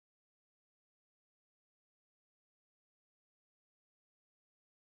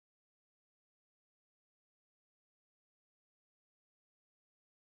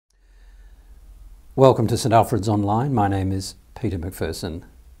Welcome to St Alfred's Online. My name is Peter McPherson.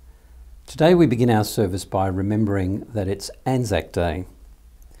 Today we begin our service by remembering that it's Anzac Day.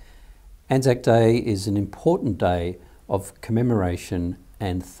 Anzac Day is an important day of commemoration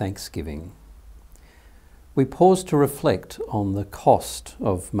and thanksgiving. We pause to reflect on the cost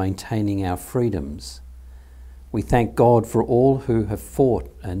of maintaining our freedoms. We thank God for all who have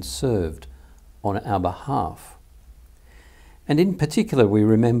fought and served on our behalf. And in particular, we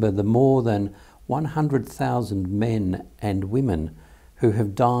remember the more than 100,000 men and women who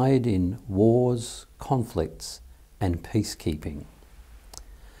have died in wars, conflicts, and peacekeeping.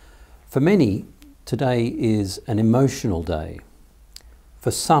 For many, today is an emotional day.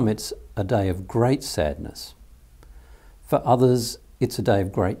 For some, it's a day of great sadness. For others, it's a day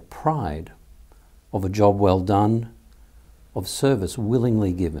of great pride, of a job well done, of service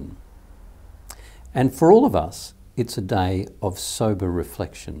willingly given. And for all of us, it's a day of sober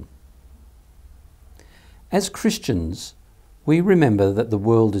reflection. As Christians, we remember that the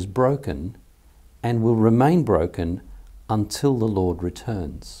world is broken and will remain broken until the Lord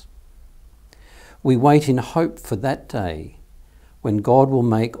returns. We wait in hope for that day when God will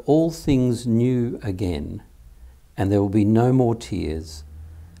make all things new again and there will be no more tears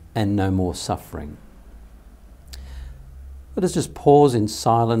and no more suffering. Let us just pause in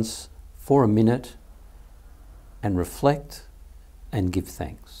silence for a minute and reflect and give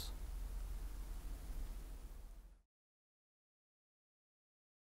thanks.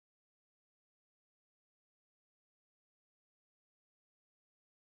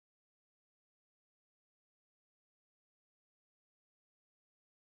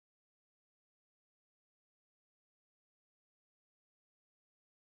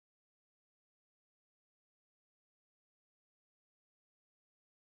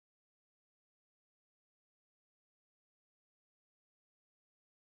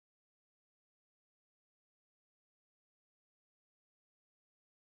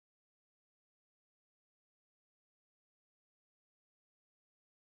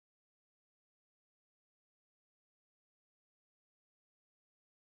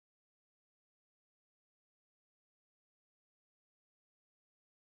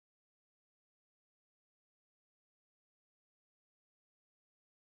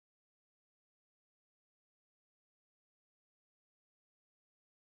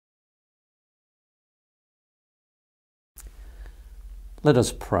 Let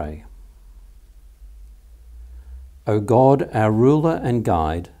us pray. O God, our ruler and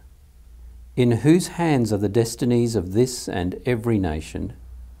guide, in whose hands are the destinies of this and every nation,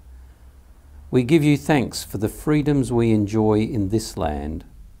 we give you thanks for the freedoms we enjoy in this land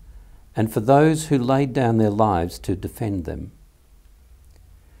and for those who laid down their lives to defend them.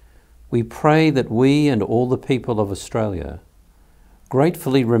 We pray that we and all the people of Australia,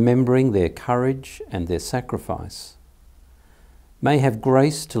 gratefully remembering their courage and their sacrifice, may have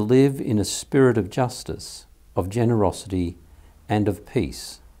grace to live in a spirit of justice, of generosity, and of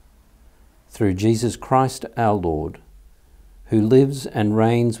peace, through Jesus Christ our Lord, who lives and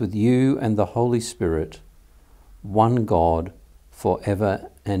reigns with you and the Holy Spirit, one God, for ever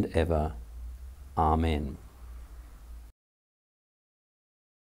and ever. Amen.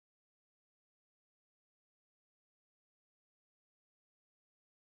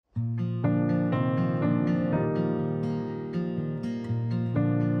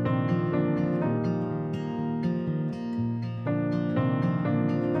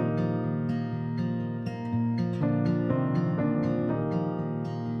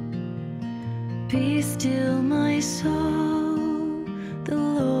 Be still, my soul, the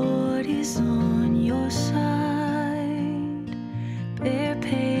Lord is on your side. Bear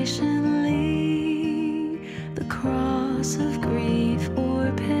patiently the cross of grief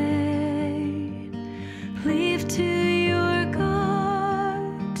or pain. Leave to your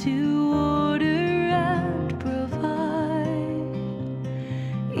God to order and provide.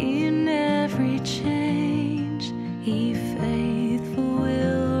 In every change, He faithful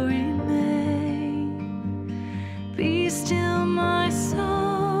will remain. Be still, my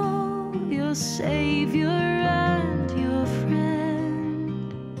soul, your Savior and your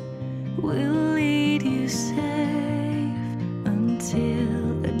friend will lead you safe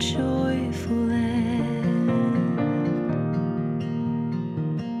until a joyful end.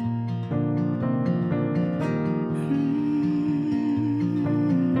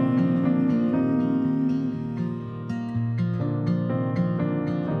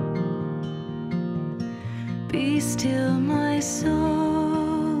 Be still, my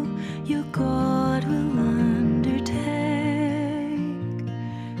soul, your God will undertake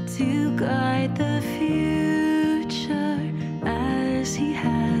to guide the future as He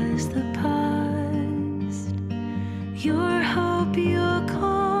has the past.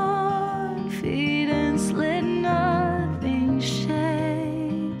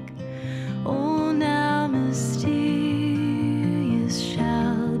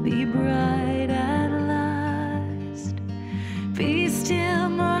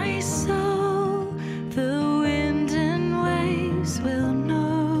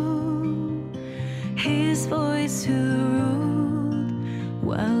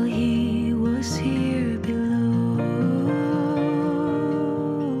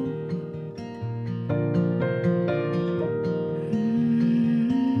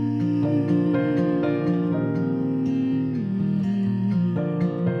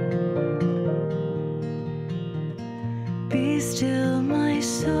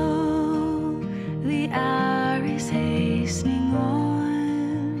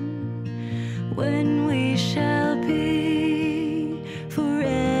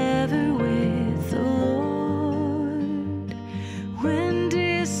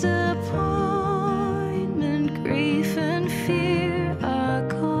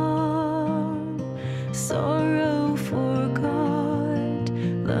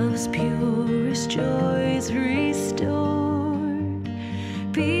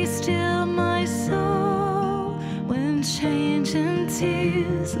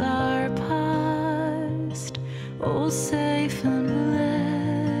 tears are past, all safe and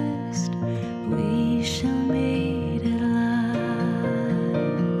blessed, we shall meet at last.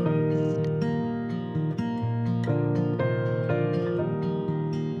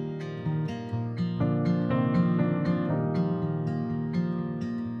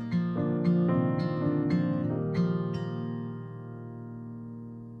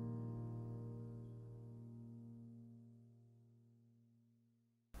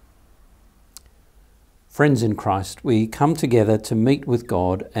 Friends in Christ, we come together to meet with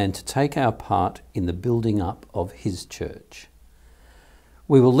God and to take our part in the building up of His church.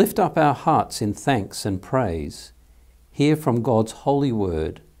 We will lift up our hearts in thanks and praise, hear from God's holy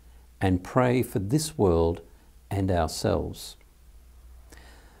word, and pray for this world and ourselves.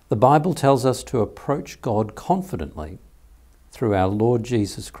 The Bible tells us to approach God confidently through our Lord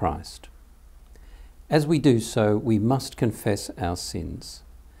Jesus Christ. As we do so, we must confess our sins,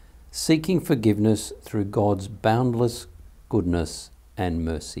 seeking forgiveness through God's boundless goodness and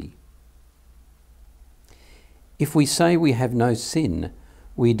mercy. If we say we have no sin,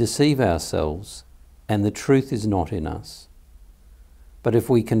 we deceive ourselves, and the truth is not in us. But if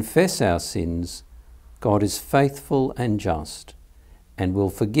we confess our sins, God is faithful and just, and will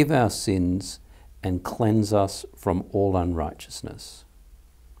forgive our sins and cleanse us from all unrighteousness.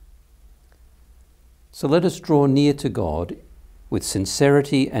 So let us draw near to God with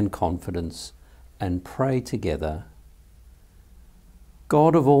sincerity and confidence, and pray together.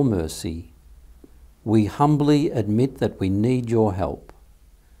 God of all mercy, we humbly admit that we need your help.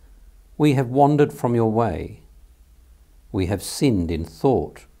 We have wandered from your way. We have sinned in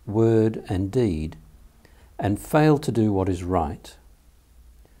thought, word, and deed, and failed to do what is right.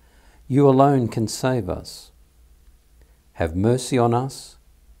 You alone can save us. Have mercy on us,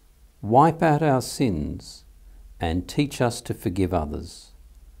 wipe out our sins, and teach us to forgive others.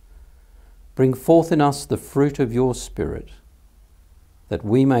 Bring forth in us the fruit of your Spirit, that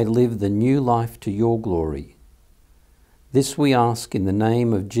we may live the new life to your glory. This we ask in the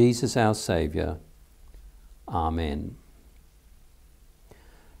name of Jesus our Saviour. Amen.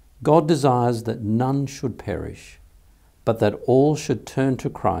 God desires that none should perish, but that all should turn to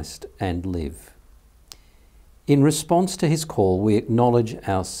Christ and live. In response to his call, we acknowledge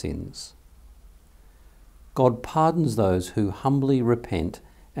our sins. God pardons those who humbly repent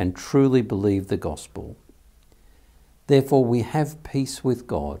and truly believe the gospel. Therefore, we have peace with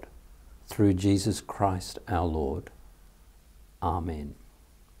God through Jesus Christ our Lord. Amen.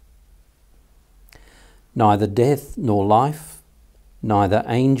 Neither death nor life, neither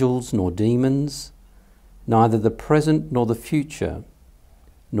angels nor demons, neither the present nor the future,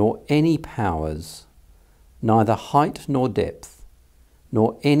 nor any powers, neither height nor depth,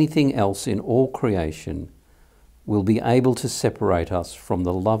 nor anything else in all creation will be able to separate us from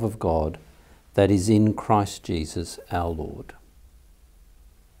the love of God that is in Christ Jesus our Lord.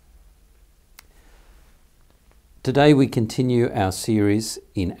 Today we continue our series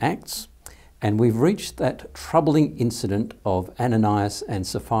in Acts, and we've reached that troubling incident of Ananias and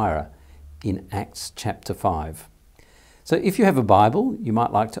Sapphira in Acts chapter 5. So if you have a Bible, you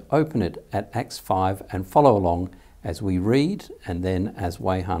might like to open it at Acts 5 and follow along as we read and then as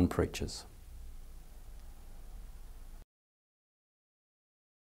Wei-Han preaches.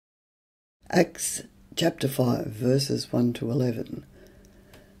 Acts chapter 5, verses 1 to 11.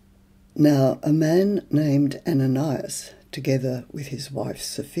 Now a man named Ananias, together with his wife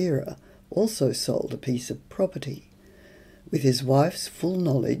Sapphira, also sold a piece of property. With his wife's full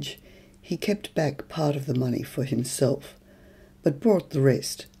knowledge, he kept back part of the money for himself, but brought the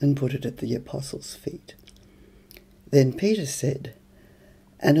rest and put it at the apostles' feet. Then Peter said,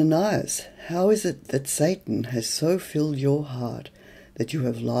 Ananias, how is it that Satan has so filled your heart that you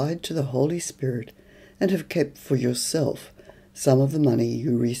have lied to the Holy Spirit and have kept for yourself some of the money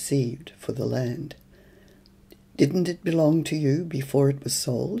you received for the land? Didn't it belong to you before it was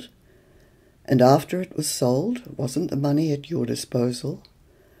sold? And after it was sold, wasn't the money at your disposal?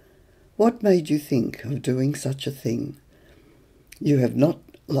 What made you think of doing such a thing? You have not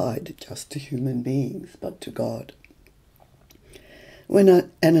lied just to human beings, but to God. When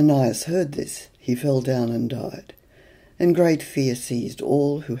Ananias heard this, he fell down and died, and great fear seized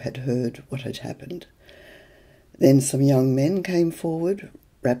all who had heard what had happened. Then some young men came forward,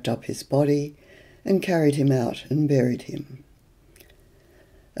 wrapped up his body, and carried him out and buried him.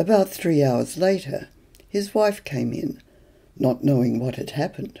 About 3 hours later, his wife came in, not knowing what had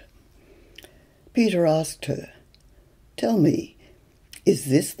happened. Peter asked her, Tell me, is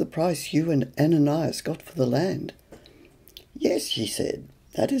this the price you and Ananias got for the land? Yes, she said,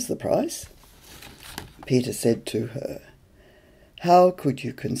 that is the price. Peter said to her, How could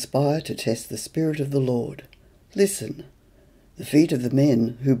you conspire to test the Spirit of the Lord? Listen, the feet of the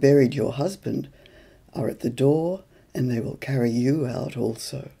men who buried your husband are at the door, and they will carry you out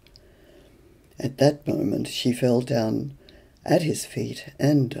also." At that moment she fell down at his feet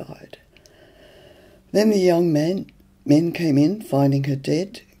and died. Then the young men came in, finding her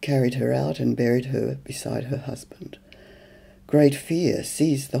dead, carried her out and buried her beside her husband. Great fear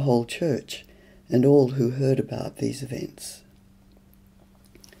seized the whole church and all who heard about these events.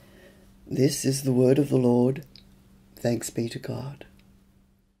 This is the word of the Lord. Thanks be to God.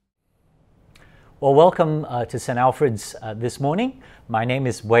 Well, welcome to St. Alfred's this morning. My name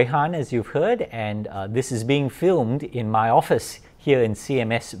is Weihan, as you've heard, and this is being filmed in my office here in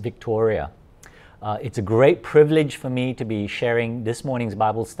CMS Victoria. It's a great privilege for me to be sharing this morning's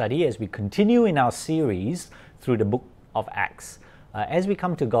Bible study as we continue in our series through the book of Acts. As we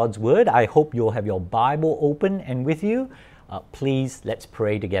come to God's Word, I hope you'll have your Bible open and with you. Please, let's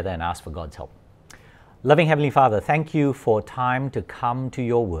pray together and ask for God's help. Loving Heavenly Father, thank you for time to come to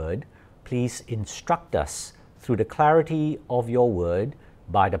your Word. Please instruct us through the clarity of your Word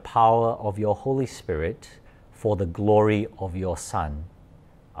by the power of your Holy Spirit for the glory of your Son,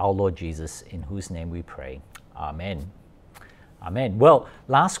 our Lord Jesus, in whose name we pray. Amen. Amen. Well,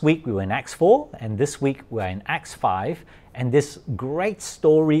 last week we were in Acts 4, and this week we're in Acts 5, and this great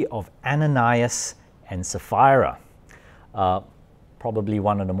story of Ananias and Sapphira. Probably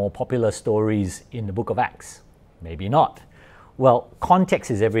one of the more popular stories in the book of Acts. Maybe not. Well,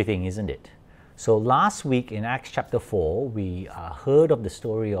 context is everything, isn't it? So last week in Acts chapter 4, we heard of the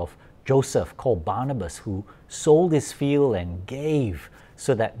story of Joseph, called Barnabas, who sold his field and gave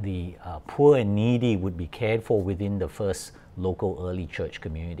so that the poor and needy would be cared for within the first local early church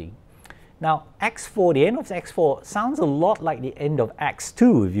community. Now, Acts 4, the end of Acts 4, sounds a lot like the end of Acts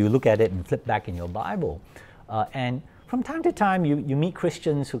 2 if you look at it and flip back in your Bible. And from time to time, you meet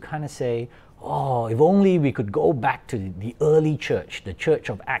Christians who kind of say, oh, if only we could go back to the early church, the church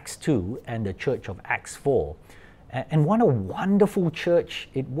of Acts 2 and the church of Acts 4. And what a wonderful church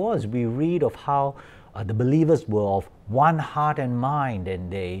it was. We read of how the believers were of one heart and mind, and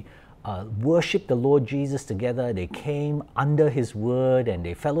they worshipped the Lord Jesus together. They came under His word, and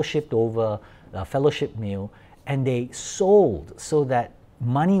they fellowshipped over a fellowship meal, and they sold so that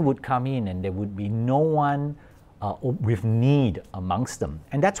money would come in and there would be no one with need amongst them.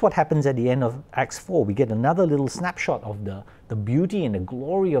 And that's what happens at the end of Acts 4. We get another little snapshot of the beauty and the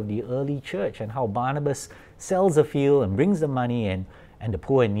glory of the early church, and how Barnabas sells a field and brings the money, and the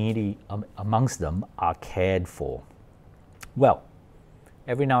poor and needy amongst them are cared for. Well,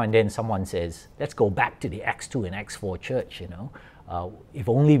 every now and then someone says, let's go back to the Acts 2 and Acts 4 church, if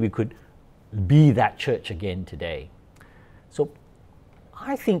only we could be that church again today. So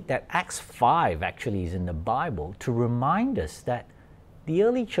I think that Acts 5 actually is in the Bible to remind us that the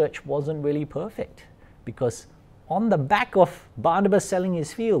early church wasn't really perfect, because on the back of Barnabas selling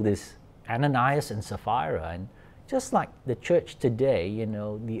his field is Ananias and Sapphira. And just like the church today,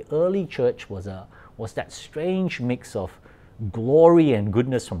 the early church was that strange mix of glory and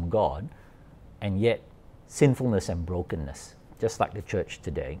goodness from God, and yet sinfulness and brokenness, just like the church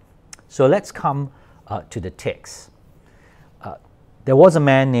today. So let's come to the text. There was a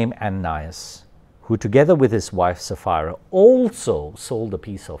man named Ananias who, together with his wife Sapphira, also sold a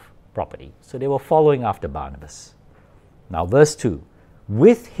piece of property. So they were following after Barnabas. Now, verse 2,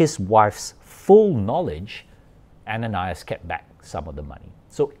 with his wife's full knowledge, Ananias kept back some of the money.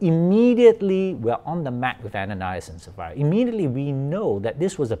 So immediately we're on the mat with Ananias and Sapphira. Immediately we know that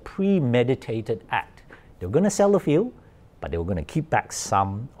this was a premeditated act. They were going to sell the field, but they were going to keep back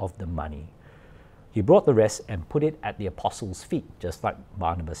some of the money. He brought the rest and put it at the apostles' feet, just like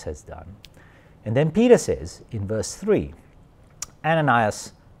Barnabas has done. And then Peter says in verse 3,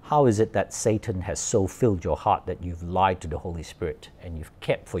 Ananias, how is it that Satan has so filled your heart that you've lied to the Holy Spirit and you've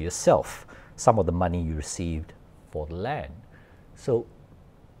kept for yourself some of the money you received for the land? So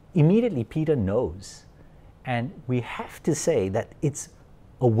immediately Peter knows, and we have to say that it's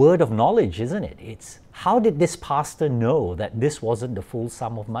a word of knowledge, isn't it? It's how did this pastor know that this wasn't the full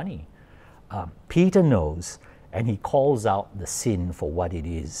sum of money? Peter knows, and he calls out the sin for what it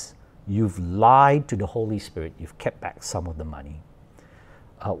is. You've lied to the Holy Spirit. You've kept back some of the money.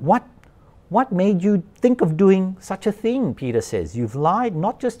 What made you think of doing such a thing? Peter says. You've lied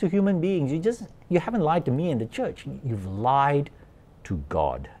not just to human beings. You haven't lied to me in the church. You've lied to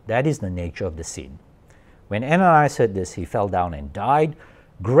God. That is the nature of the sin. When Ananias heard this, he fell down and died.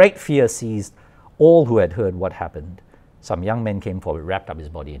 Great fear seized all who had heard what happened. Some young men came forward, wrapped up his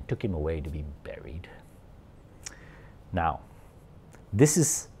body, and took him away to be buried. Now, this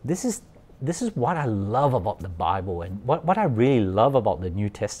is this is what I love about the Bible, and what I really love about the New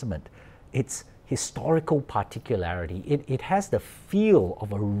Testament. It's historical particularity. It has the feel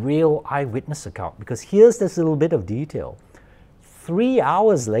of a real eyewitness account, because here's this little bit of detail. 3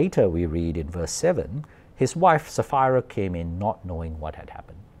 hours later, we read in verse 7, his wife Sapphira came in not knowing what had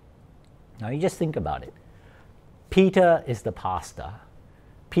happened. Now you just think about it. Peter is the pastor.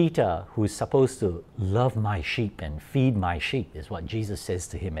 Peter, who's supposed to love my sheep and feed my sheep, is what Jesus says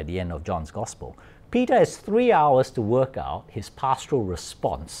to him at the end of John's Gospel. Peter has 3 hours to work out his pastoral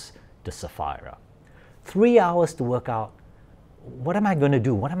response to Sapphira. 3 hours to work out, what am I going to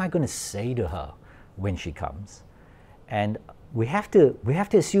do? What am I going to say to her when she comes? And we have to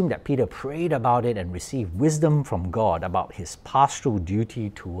assume that Peter prayed about it and received wisdom from God about his pastoral duty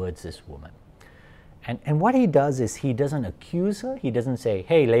towards this woman. And what he does is he doesn't accuse her. He doesn't say,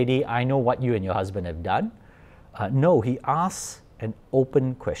 hey, lady, I know what you and your husband have done. No, he asks an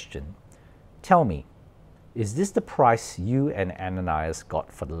open question. Tell me, is this the price you and Ananias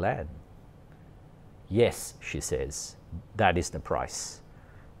got for the land? Yes, she says, that is the price.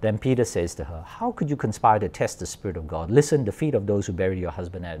 Then Peter says to her, how could you conspire to test the Spirit of God? Listen, the feet of those who buried your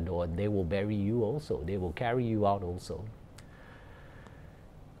husband at the door, and they will bury you also. They will carry you out also.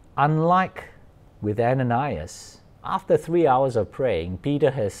 Unlike with Ananias, after 3 hours of praying,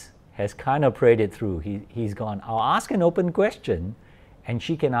 Peter has kind of prayed it through. He's gone, I'll ask an open question, and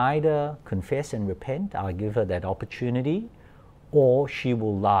she can either confess and repent, I'll give her that opportunity, or she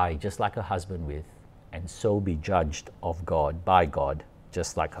will lie just like her husband with, and so be judged of God, by God,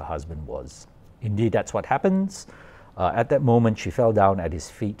 just like her husband was. Indeed, that's what happens. At that moment, she fell down at his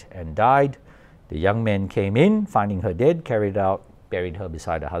feet and died. The young men came in, finding her dead, carried her out, buried her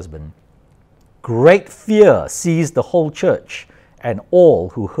beside her husband. Great fear seized the whole church and all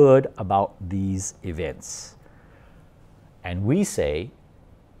who heard about these events. And we say,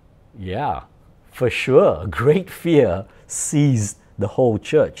 yeah, for sure, great fear seized the whole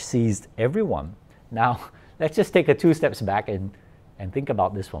church, seized everyone. Now, let's just take 2 steps back and think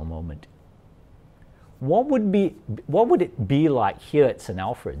about this for a moment. What would it be like here at St.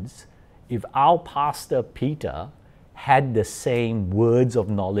 Alfred's if our pastor Peter had the same words of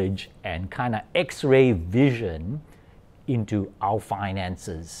knowledge and kind of X-ray vision into our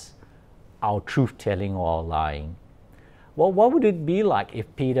finances, our truth-telling or our lying? Well, what would it be like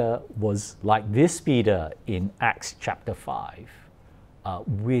if Peter was like this Peter in Acts chapter 5,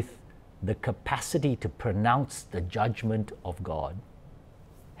 with the capacity to pronounce the judgment of God?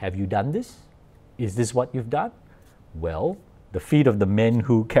 Have you done this? Is this what you've done? Well, the feet of the men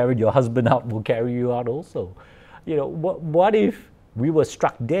who carried your husband out will carry you out also. You know, what if we were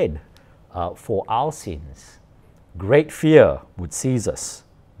struck dead for our sins? Great fear would seize us,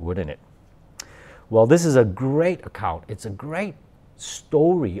 wouldn't it? Well, this is a great account. It's a great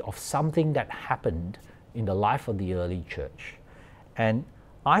story of something that happened in the life of the early church. And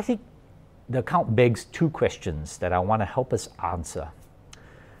I think the account begs 2 questions that I want to help us answer.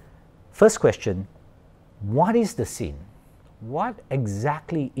 First question, what is the sin? What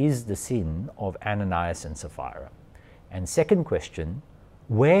exactly is the sin of Ananias and Sapphira? And second question,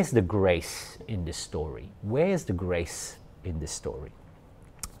 where's the grace in this story? Where's the grace in this story?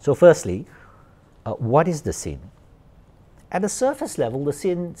 So firstly, what is the sin? At a surface level, the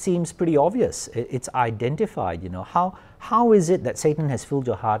sin seems pretty obvious. It's identified, you know. How is it that Satan has filled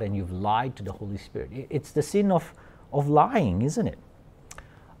your heart and you've lied to the Holy Spirit? It's the sin of lying, isn't it?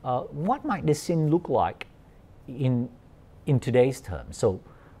 What might this sin look like in today's terms? So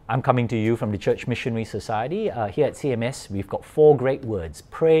I'm coming to you from the Church Missionary Society. Here at CMS, we've got 4 great words: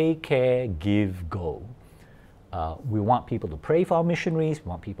 pray, care, give, go. We want people to pray for our missionaries, we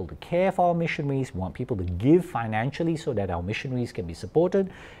want people to care for our missionaries, we want people to give financially so that our missionaries can be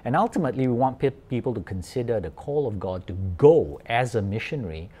supported, and ultimately we want people to consider the call of God to go as a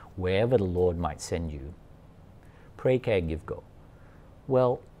missionary wherever the Lord might send you. Pray, care, give, go.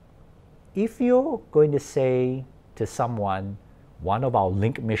 Well, if you're going to say to someone, one of our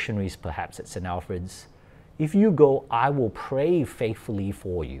link missionaries perhaps at St. Alfred's, if you go, I will pray faithfully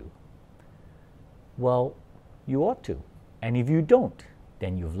for you. Well, you ought to. And if you don't,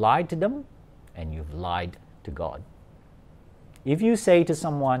 then you've lied to them and you've lied to God. If you say to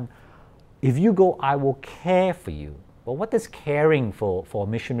someone, if you go, I will care for you. Well, what does caring for a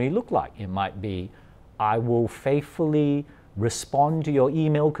missionary look like? It might be, I will faithfully respond to your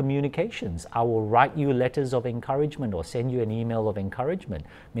email communications. I will write you letters of encouragement or send you an email of encouragement.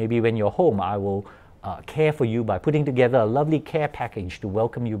 Maybe when you're home, I will care for you by putting together a lovely care package to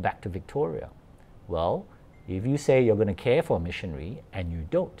welcome you back to Victoria. Well, if you say you're going to care for a missionary and you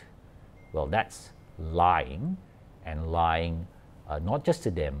don't, well, that's lying, and lying not just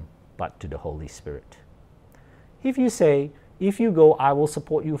to them, but to the Holy Spirit. If you say, if you go, I will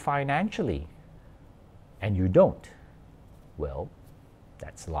support you financially, and you don't, well,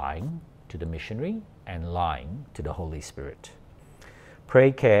 that's lying to the missionary and lying to the Holy Spirit.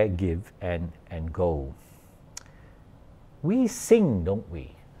 Pray, care, give, and go. We sing, don't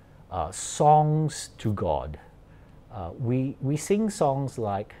we? Songs to God. We sing songs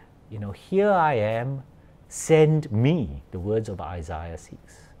like, here I am, send me, the words of Isaiah 6.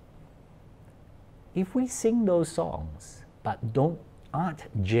 If we sing those songs, but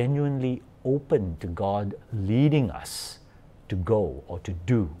aren't genuinely open to God leading us to go or to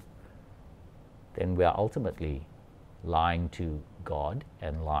do, then we are ultimately lying to God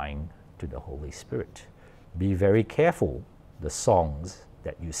and lying to the Holy Spirit. Be very careful the songs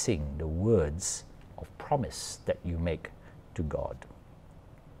that you sing, the words of promise that you make to God.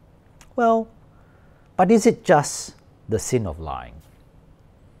 Well, but is it just the sin of lying?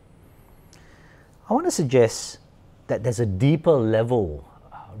 I want to suggest that there's a deeper level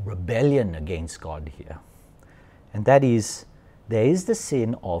rebellion against God here. And that is, there is the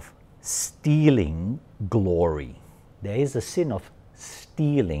sin of stealing glory. There is the sin of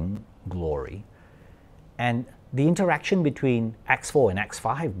stealing glory. And the interaction between Acts 4 and Acts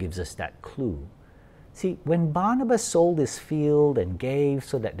 5 gives us that clue. See, when Barnabas sold his field and gave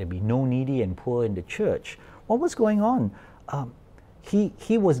so that there be no needy and poor in the church, what was going on?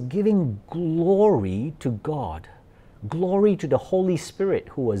 He was giving glory to God, glory to the Holy Spirit,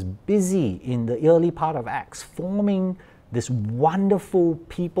 who was busy in the early part of Acts, forming this wonderful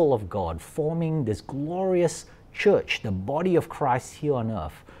people of God, forming this glorious church, the body of Christ here on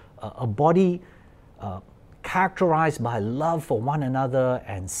earth, a body characterized by love for one another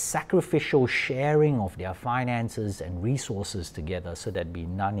and sacrificial sharing of their finances and resources together so that be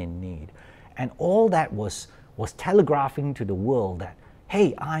none in need. And all that was telegraphing to the world that,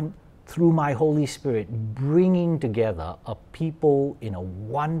 hey, I'm, through my Holy Spirit, bringing together a people in a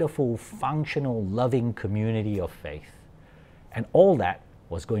wonderful, functional, loving community of faith. And all that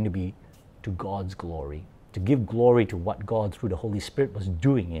was going to be to God's glory, to give glory to what God, through the Holy Spirit, was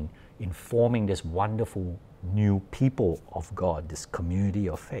doing in forming this wonderful new people of God, this community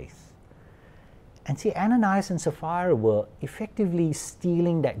of faith. And see, Ananias and Sapphira were effectively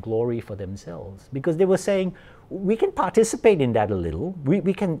stealing that glory for themselves, because they were saying, we can participate in that a little.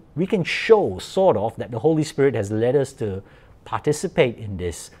 We can show, sort of, that the Holy Spirit has led us to participate in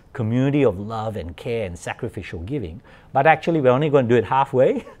this community of love and care and sacrificial giving. But actually, we're only going to do it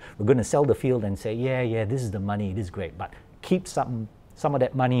halfway. We're going to sell the field and say, yeah, this is the money, this is great, but keep some of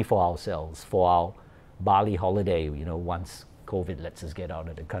that money for ourselves, for our Bali holiday, once COVID lets us get out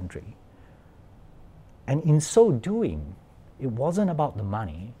of the country. And in so doing, it wasn't about the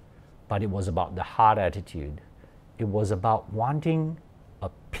money, but it was about the heart attitude. It was about wanting a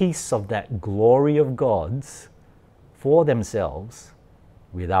piece of that glory of God's for themselves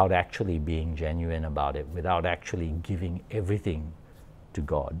without actually being genuine about it, without actually giving everything to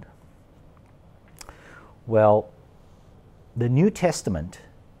God. Well, the New Testament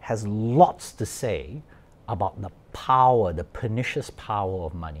has lots to say about the power, the pernicious power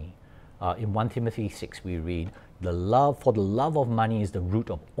of money. In 1 Timothy 6 we read, the love of money is the root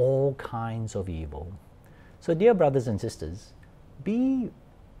of all kinds of evil. So dear brothers and sisters, be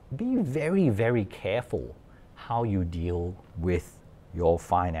very, very careful how you deal with your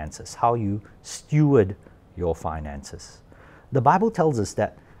finances, how you steward your finances. The Bible tells us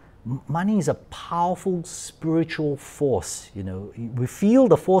that money is a powerful spiritual force. We feel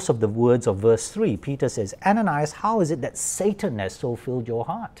the force of the words of verse 3. Peter says, Ananias, how is it that Satan has so filled your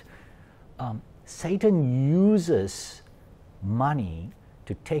heart? Satan uses money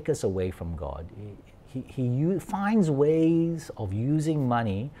to take us away from God. He finds ways of using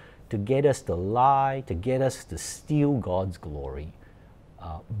money to get us to lie, to get us to steal God's glory.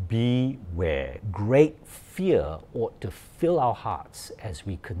 Beware. Great fear ought to fill our hearts as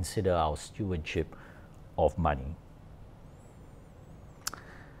we consider our stewardship of money.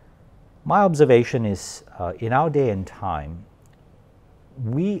 My observation is, in our day and time,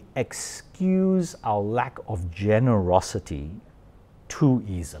 we excuse our lack of generosity too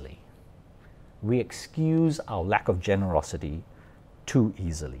easily. We excuse our lack of generosity too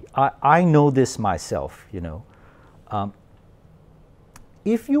easily. I know this myself,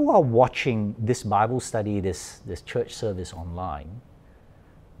 If you are watching this Bible study, this church service online,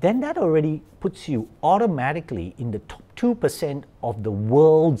 then that already puts you automatically in the top 2% of the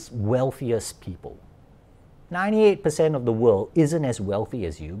world's wealthiest people. 98% of the world isn't as wealthy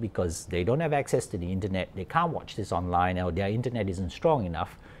as you because they don't have access to the internet, they can't watch this online, or their internet isn't strong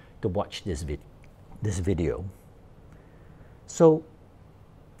enough to watch this video. So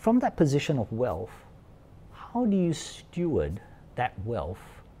from that position of wealth, how do you steward that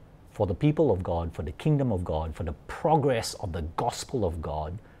wealth for the people of God, for the kingdom of God, for the progress of the gospel of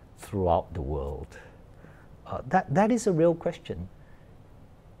God throughout the world? That is a real question.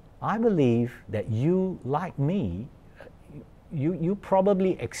 I believe that you, like me, you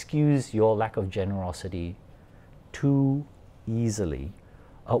probably excuse your lack of generosity too easily.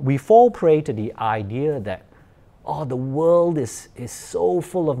 We fall prey to the idea that, oh, the world is so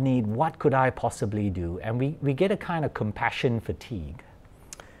full of need, what could I possibly do? And we get a kind of compassion fatigue.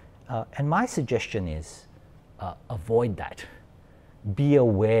 And my suggestion is avoid that. Be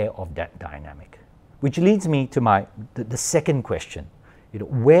aware of that dynamic. Which leads me to the second question.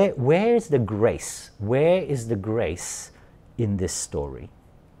 Where is the grace? Where is the grace in this story?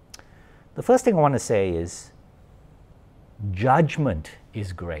 The first thing I want to say is judgment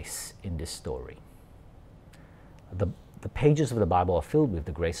is grace in this story. The pages of the Bible are filled with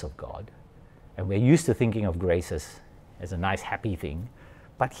the grace of God, and we're used to thinking of grace as a nice, happy thing.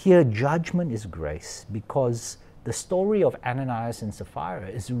 But here, judgment is grace, because the story of Ananias and Sapphira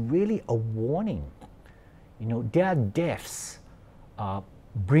is really a warning. Their deaths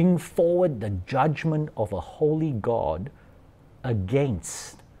bring forward the judgment of a holy God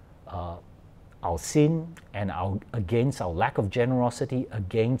against our sin and against our lack of generosity,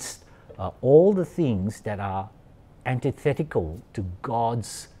 against all the things that are antithetical to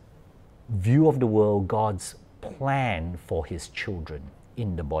God's view of the world, God's plan for His children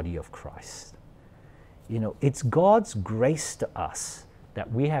in the body of Christ. It's God's grace to us that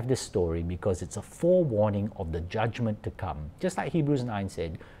we have this story, because it's a forewarning of the judgment to come. Just like Hebrews 9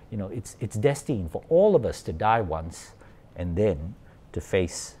 said, it's destined for all of us to die once and then to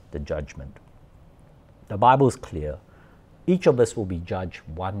face the judgment. The Bible is clear. Each of us will be judged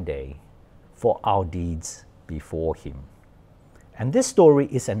one day for our deeds before Him. And this story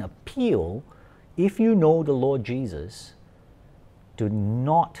is an appeal, if you know the Lord Jesus, to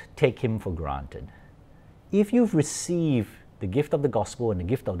not take Him for granted. If you've received the gift of the gospel and the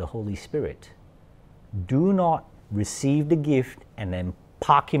gift of the Holy Spirit, do not receive the gift and then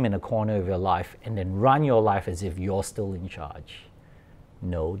park Him in a corner of your life and then run your life as if you're still in charge.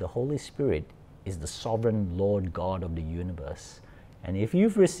 No, the Holy Spirit is the sovereign Lord God of the universe. And if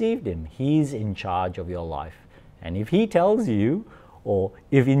you've received Him, He's in charge of your life. And if He tells you, or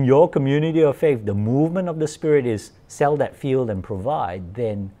if in your community of faith the movement of the Spirit is sell that field and provide,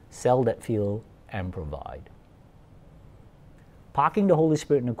 then sell that field and provide. Parking the Holy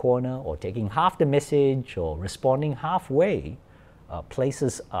Spirit in a corner, or taking half the message, or responding halfway,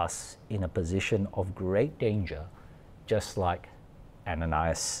 places us in a position of great danger, just like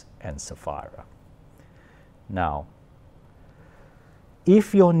Ananias and Sapphira. Now,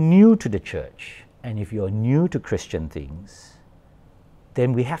 if you're new to the church, and if you're new to Christian things,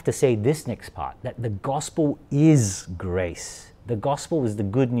 then we have to say this next part, that the gospel is grace. The gospel is the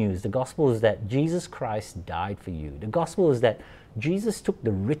good news. The gospel is that Jesus Christ died for you. The gospel is that Jesus took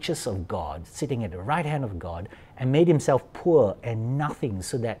the riches of God, sitting at the right hand of God, and made Himself poor and nothing,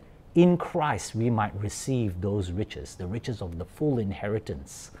 so that in Christ we might receive those riches, the riches of the full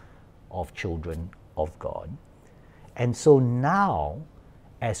inheritance of children of God. And so now,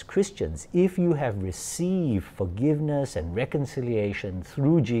 as Christians, if you have received forgiveness and reconciliation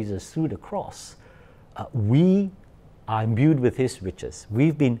through Jesus, through the cross, we are imbued with His riches.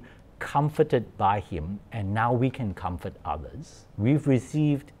 We've been comforted by Him, and now we can comfort others. We've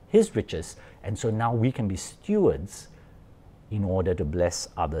received His riches, and so now we can be stewards in order to bless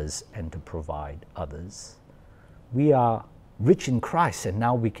others and to provide others. We are rich in Christ, and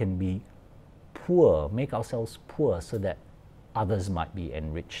now we can be poor, make ourselves poor, so that others might be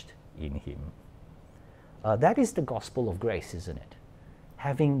enriched in Him. That is the gospel of grace, isn't it?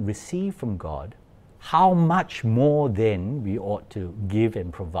 Having received from God, how much more then we ought to give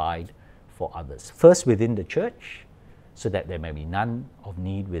and provide for others. First within the church, so that there may be none of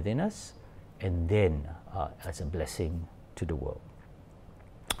need within us, and then as a blessing to the world.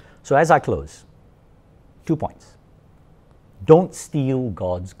 So as I close, 2 points. Don't steal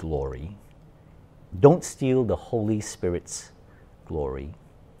God's glory. Don't steal the Holy Spirit's glory.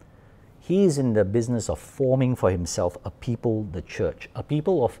 He is in the business of forming for Himself a people, the church, a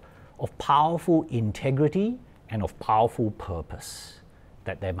people of powerful integrity and of powerful purpose,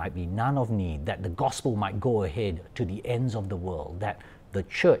 that there might be none of need, that the gospel might go ahead to the ends of the world, that the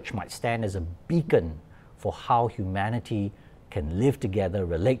church might stand as a beacon for how humanity can live together,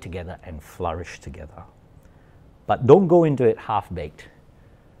 relate together, and flourish together. But don't go into it half-baked.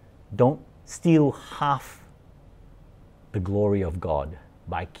 Don't steal half the glory of God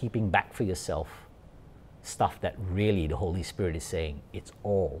by keeping back for yourself stuff that really the Holy Spirit is saying, it's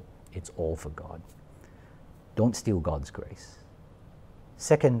all for God. Don't steal God's grace.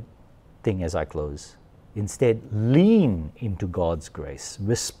 Second thing as I close, instead lean into God's grace.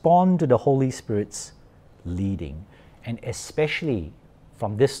 Respond to the Holy Spirit's leading, and especially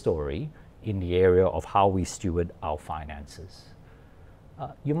from this story in the area of how we steward our finances.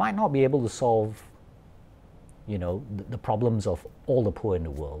 You might not be able to solve, the problems of all the poor in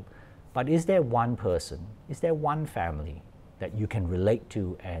the world, but is there one person, is there one family that you can relate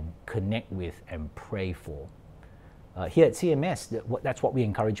to and connect with and pray for? Here at CMS, that's what we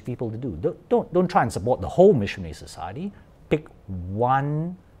encourage people to do. Don't try and support the whole missionary society. Pick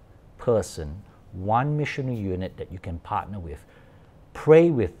one person, one missionary unit that you can partner with. Pray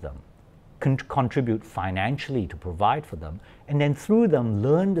with them. Contribute financially to provide for them, and then through them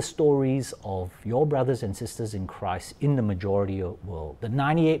learn the stories of your brothers and sisters in Christ in the majority of the world, the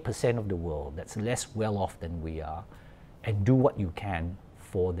 98% of the world that's less well off than we are, and do what you can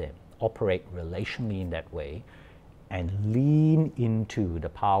for them. Operate relationally in that way and lean into the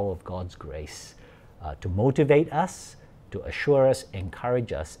power of God's grace to motivate us, to assure us,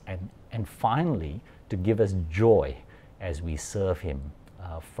 encourage us, and finally to give us joy as we serve Him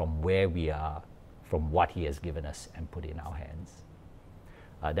from where we are, from what He has given us and put in our hands.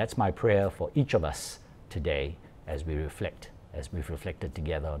 That's my prayer for each of us today as we've reflected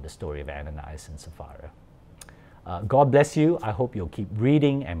together on the story of Ananias and Sapphira. God bless you. I hope you'll keep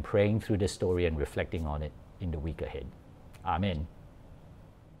reading and praying through this story and reflecting on it in the week ahead. Amen.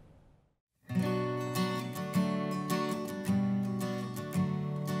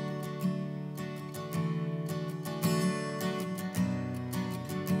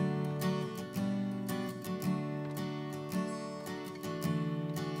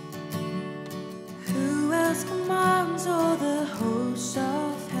 Who else commands all the hosts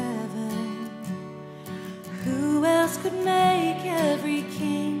of heaven? Who else could make every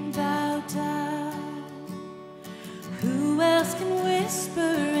king bow down? Who else can whisper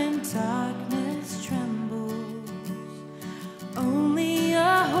and darkness trembles? Only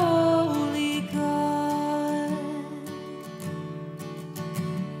a holy God.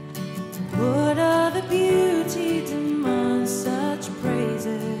 What other beauty demands such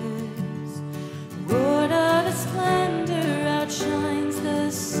praises? What other splendor outshines the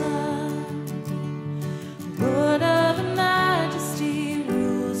sun? What other majesty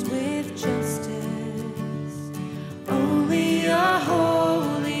rules with justice? Only a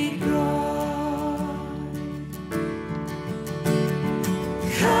holy God.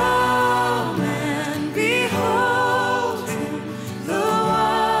 Come and behold Him, the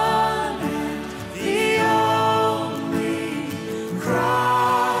one and the only.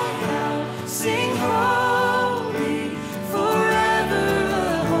 Cry out, sing holy, forever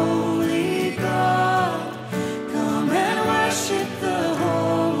a holy God. Come and worship the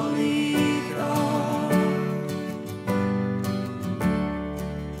holy God.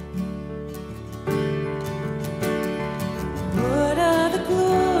 What other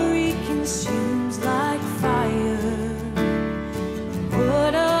glory consumes like fire?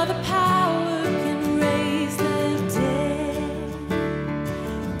 What other power can raise the dead?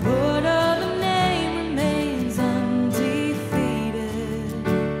 What other name remains undefeated?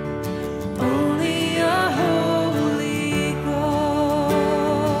 Only a holy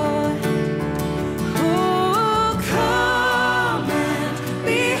God. Oh, come and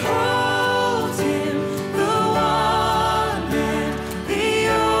behold Him, the one and the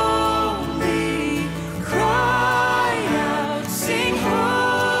only. Cry out, sing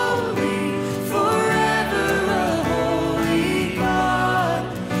holy, forever a holy God.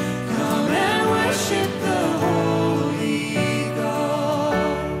 Come and worship the holy God.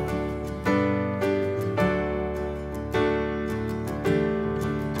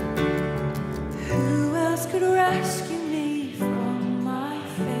 Who else could rescue me from my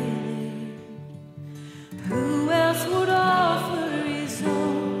failing? Who else would offer His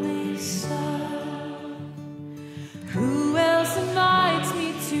only Son? Who else invites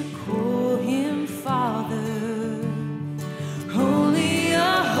me to call Him Father? Only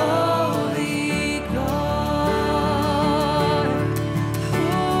a holy God.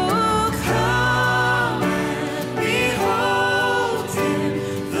 Oh, come and behold Him,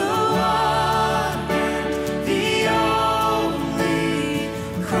 the one and the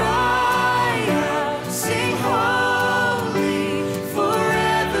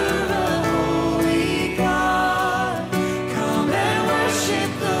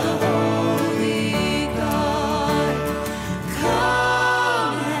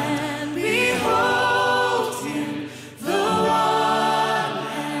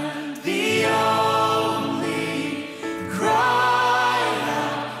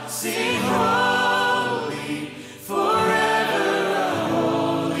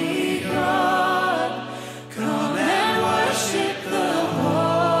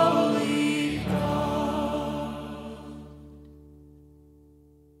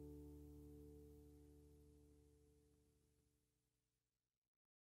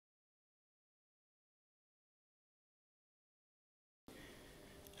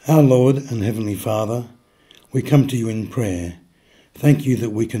Our Lord and Heavenly Father, we come to you in prayer. Thank you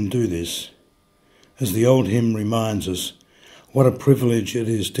that we can do this. As the old hymn reminds us, what a privilege it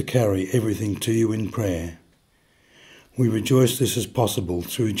is to carry everything to you in prayer. We rejoice this is possible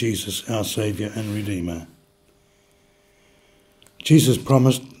through Jesus, our Saviour and Redeemer. Jesus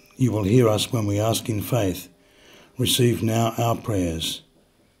promised, you will hear us when we ask in faith. Receive now our prayers.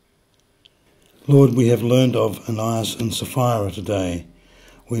 Lord, we have learned of Ananias and Sapphira today.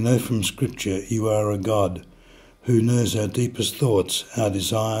 We know from Scripture you are a God who knows our deepest thoughts, our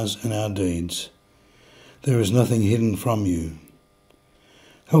desires and our deeds. There is nothing hidden from you.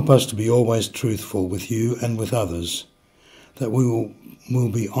 Help us to be always truthful with you and with others, that we will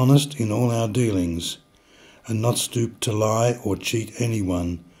be honest in all our dealings and not stoop to lie or cheat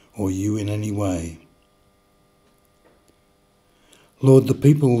anyone or you in any way. Lord, the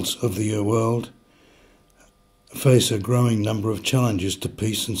peoples of the world face a growing number of challenges to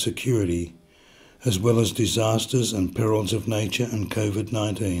peace and security, as well as disasters and perils of nature and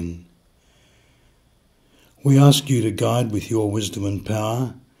COVID-19. We ask you to guide with your wisdom and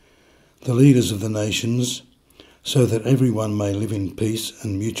power the leaders of the nations, so that everyone may live in peace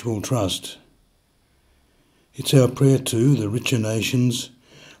and mutual trust. It's our prayer too, the richer nations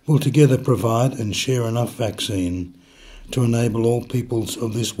will together provide and share enough vaccine to enable all peoples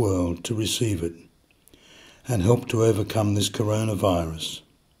of this world to receive it and help to overcome this coronavirus.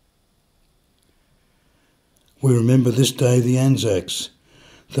 We remember this day the Anzacs,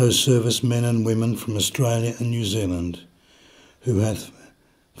 those servicemen and women from Australia and New Zealand who have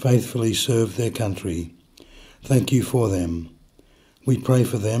faithfully served their country. Thank you for them. We pray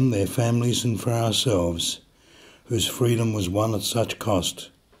for them, their families and for ourselves, whose freedom was won at such cost.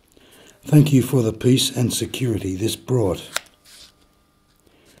 Thank you for the peace and security this brought.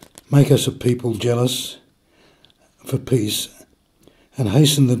 Make us a people jealous for peace, and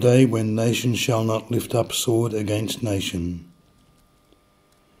hasten the day when nation shall not lift up sword against nation.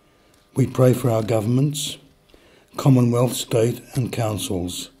 We pray for our governments, Commonwealth, state and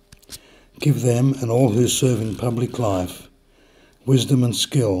councils. Give them and all who serve in public life wisdom and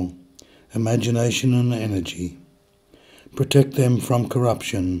skill, imagination and energy. Protect them from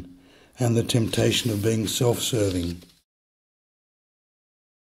corruption and the temptation of being self-serving.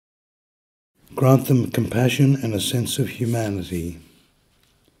 Grant them compassion and a sense of humanity.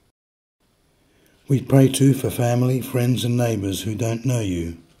 We pray too for family, friends and neighbours who don't know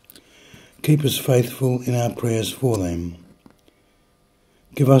you. Keep us faithful in our prayers for them.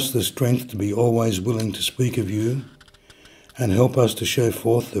 Give us the strength to be always willing to speak of you, and help us to show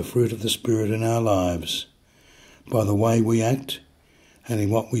forth the fruit of the Spirit in our lives, by the way we act and in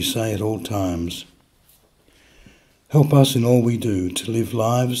what we say at all times. Help us in all we do to live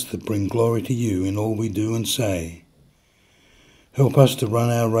lives that bring glory to you in all we do and say. Help us to run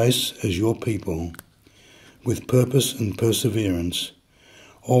our race as your people, with purpose and perseverance,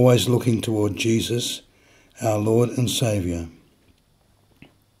 always looking toward Jesus, our Lord and Saviour.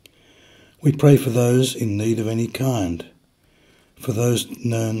 We pray for those in need of any kind, for those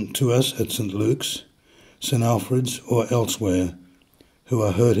known to us at St. Luke's, St. Alfreds or elsewhere, who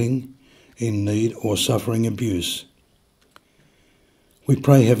are hurting, in need or suffering abuse. We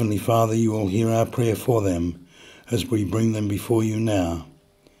pray, Heavenly Father, you will hear our prayer for them as we bring them before you now.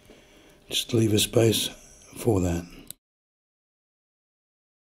 Just leave a space for that.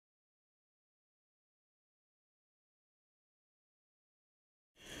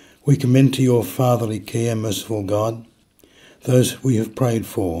 We commend to your fatherly care, merciful God, those we have prayed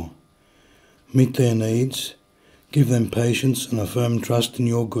for. Meet their needs, give them patience and a firm trust in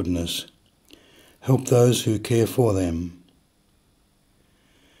your goodness. Help those who care for them.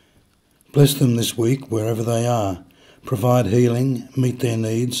 Bless them this week wherever they are. Provide healing, meet their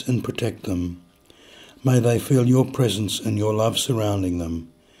needs and protect them. May they feel your presence and your love surrounding them.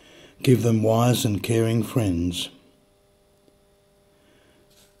 Give them wise and caring friends.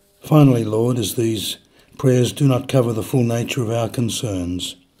 Finally, Lord, as these prayers do not cover the full nature of our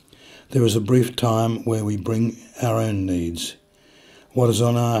concerns, there is a brief time where we bring our own needs, what is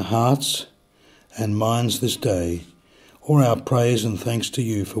on our hearts and minds this day, or our praise and thanks to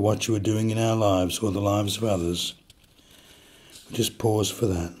you for what you are doing in our lives or the lives of others. Just pause for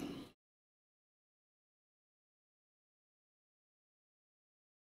that.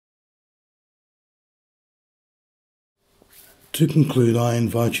 To conclude, I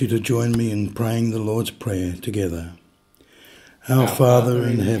invite you to join me in praying the Lord's Prayer together. Our Father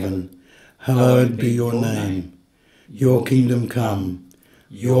in heaven, hallowed be your name. Your kingdom come,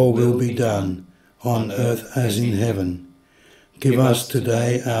 your will be done, on earth as in heaven. Give us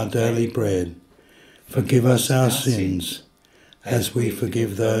today our daily bread. Forgive us our sins, as we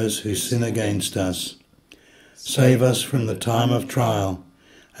forgive those who sin against us. Save us from the time of trial,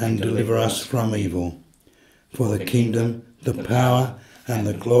 and deliver us from evil. For the kingdom, the power, and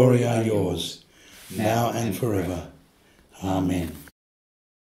the glory are yours, now and forever. Amen.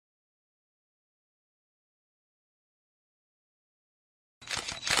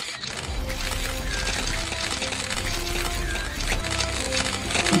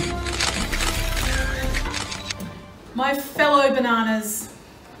 My fellow bananas,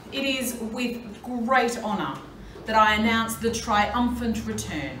 it is with great honour that I announce the triumphant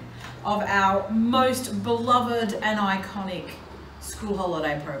return of our most beloved and iconic school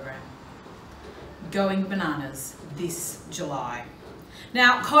holiday program, Going Bananas, this July.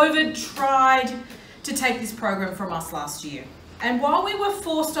 Now, COVID tried to take this program from us last year, and while we were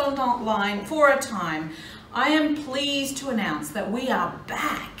forced online for a time, I am pleased to announce that we are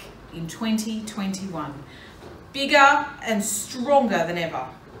back in 2021. Bigger and stronger than ever.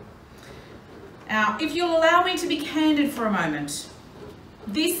 Now, if you'll allow me to be candid for a moment,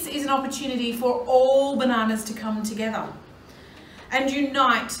 this is an opportunity for all bananas to come together and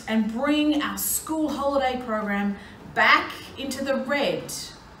unite and bring our school holiday program back into the red?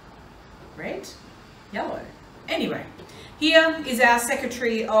 Yellow? Anyway, here is our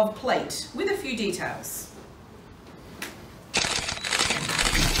Secretary of Plate with a few details.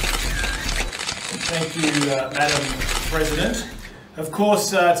 Thank you, Madam President. Of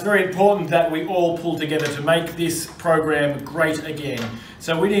course, it's very important that we all pull together to make this program great again.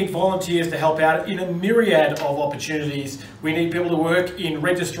 So we need volunteers to help out in a myriad of opportunities. We need people to work in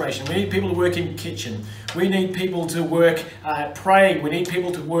registration. We need people to work in kitchen. We need people to work praying. We need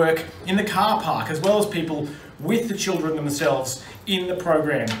people to work in the car park, as well as people with the children themselves in the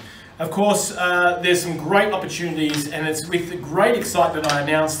program. Of course, there's some great opportunities, and it's with great excitement I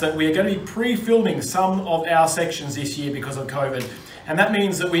announce that we are going to be pre-filming some of our sections this year because of COVID. And that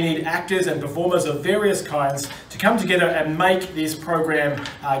means that we need actors and performers of various kinds to come together and make this program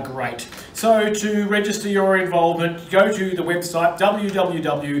great. So to register your involvement, go to the website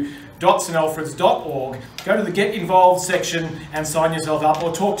www.stalfreds.org, go to the Get Involved section and sign yourself up,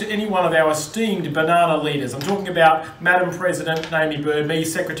 or talk to any one of our esteemed banana leaders. I'm talking about Madam President Naomi Bird, me,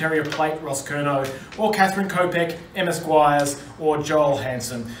 Secretary of Plate Ross Curnow, or Catherine Kopek, Emma Squires, or Joel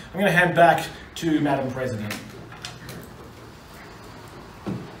Hanson. I'm going to hand back to Madam President.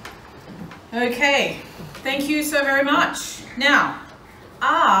 Okay, thank you so very much. Now,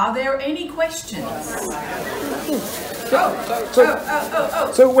 are there any questions?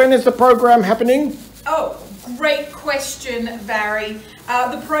 So when is the program happening? Oh, great question, Barry.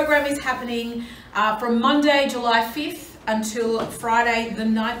 The program is happening from Monday, July 5th until Friday, the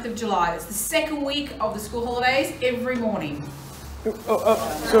 9th of July. It's the second week of the school holidays, every morning. Will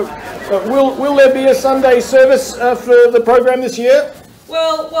there be a Sunday service for the program this year?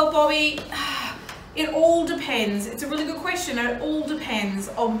 Well, Bobby, it all depends. It's a really good question, and it all depends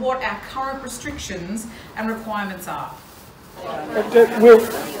on what our current restrictions and requirements are.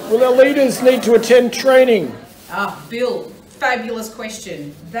 Will our leaders need to attend training? Bill, fabulous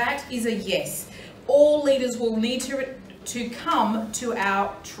question. That is a yes. All leaders will need to come to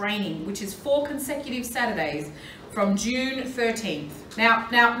our training, which is 4 consecutive Saturdays from June 13th. Now,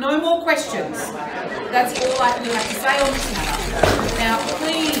 no more questions. That's all I can have to say on this matter. Now,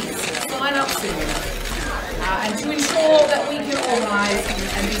 please sign up soon, and to ensure that we can organise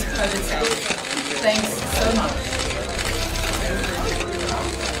and be COVID safe. Thanks so much.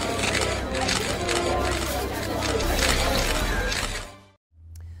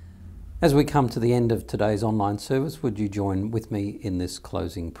 As we come to the end of today's online service, would you join with me in this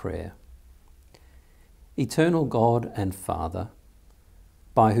closing prayer? Eternal God and Father,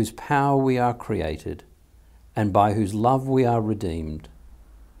 by whose power we are created, and by whose love we are redeemed,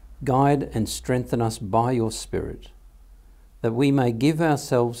 guide and strengthen us by your Spirit, that we may give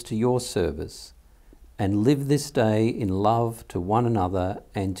ourselves to your service and live this day in love to one another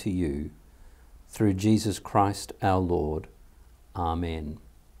and to you, through Jesus Christ our Lord. Amen.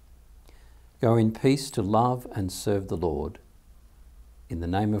 Go in peace to love and serve the Lord. In the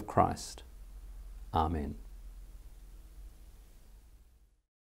name of Christ. Amen.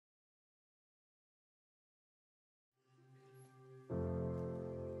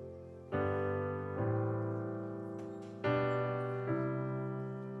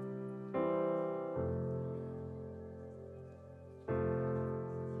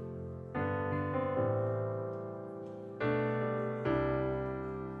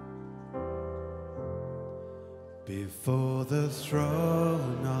 Before the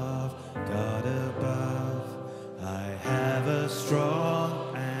throne of God above, I have a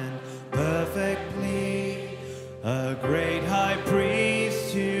strong and perfect plea, a great high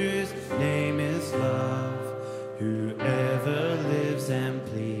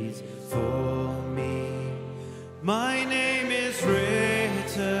waits for me. My name is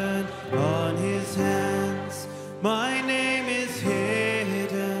written on his hands. My name is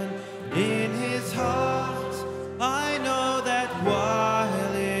hidden in his heart. I know that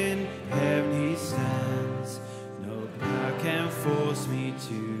while in heaven he stands, no power can force me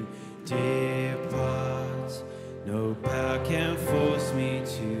to depart. No power can force me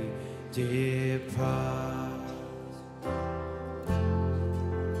to depart.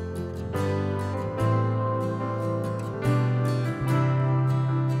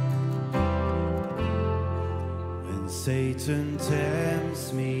 When Satan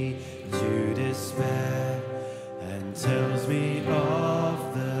tempts me to despair and tells me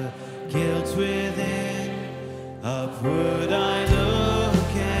of the guilt within, upward I look.